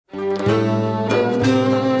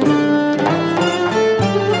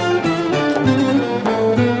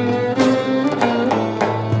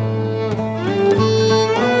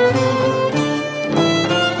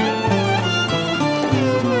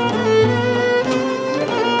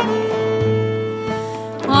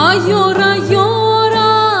Αγιώρα, γιώρα,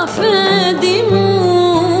 αφέντη μου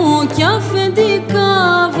κι αφέντη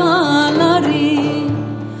καβαλάρι,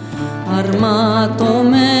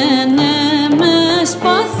 αρματωμένε με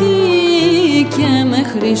σπαθί και με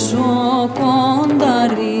χρυσό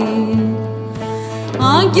κοντάρι.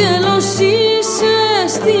 Άγγελος είσαι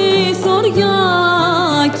στη θωριά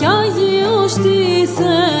κι Άγιος στη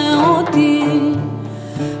Θεότη,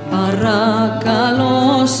 παρακαλώ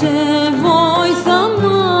σε βόηθα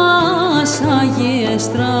μας, Άγιε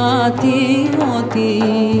στρατιώτη.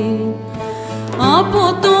 Από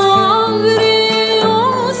το άγριο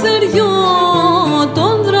θεριό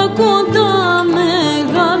τον δρακόντα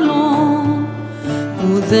μεγάλο, που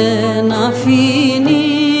δεν αφήνει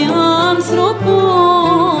άνθρωπο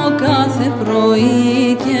κάθε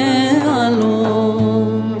πρωί και άλλο.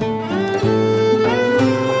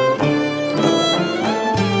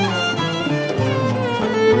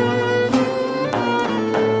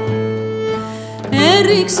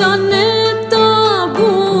 Έριξανε τα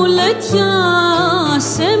μπουλετιά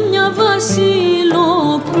σε μια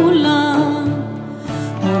βασιλοπούλα,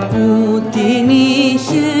 όπου την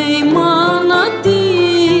είχε η μάνα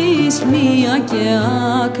της μία και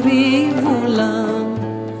ακριβούλα.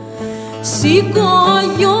 Σήκω,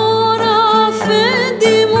 αγιώρα,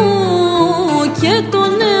 αφέντη μου, και το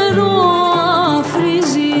νερό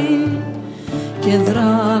αφρίζει, και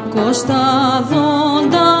δράκος στα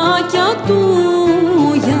δοντάκια του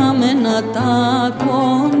για μένα τα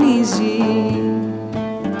κονίζει.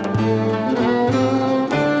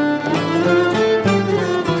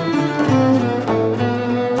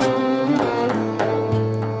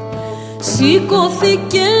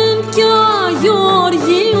 Σηκώθηκεν κι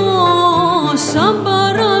Αγιώργιος σαν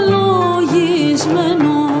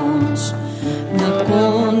παραλογισμένος, μια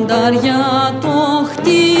κονταριά το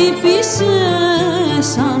χτύπησε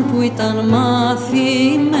σαν που ήταν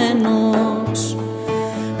μαθημένος.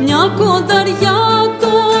 Μια κονταριά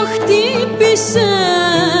το χτύπησε,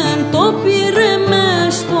 το πήρε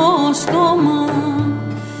μες στο στόμα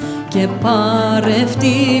και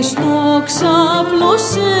παρευτής το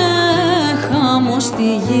ξάπλωσε, χάμος στη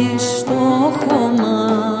γη στο χώμα.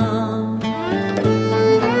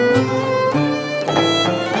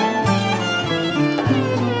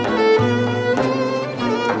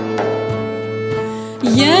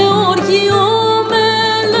 Γεώργιο με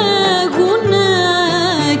λέγουνε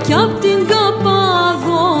κι απ' την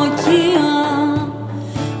Καπαδοκία,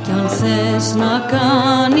 κι αν θες να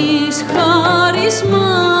κάνεις χάρισμα,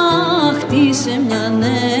 χτίσε μιαν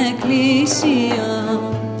εκκλησία.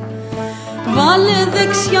 Βάλε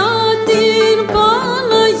δεξιά την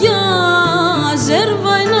Παναγιά,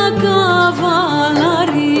 ζέρβα ένα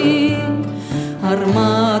καβαλάρι,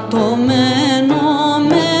 αρματωμένο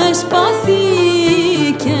με σπαθί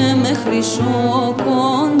και με χρυσό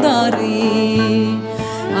κοντάρι,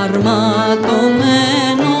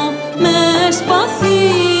 αρματωμένο με σπαθί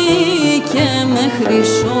και με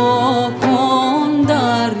χρυσό κοντάρι.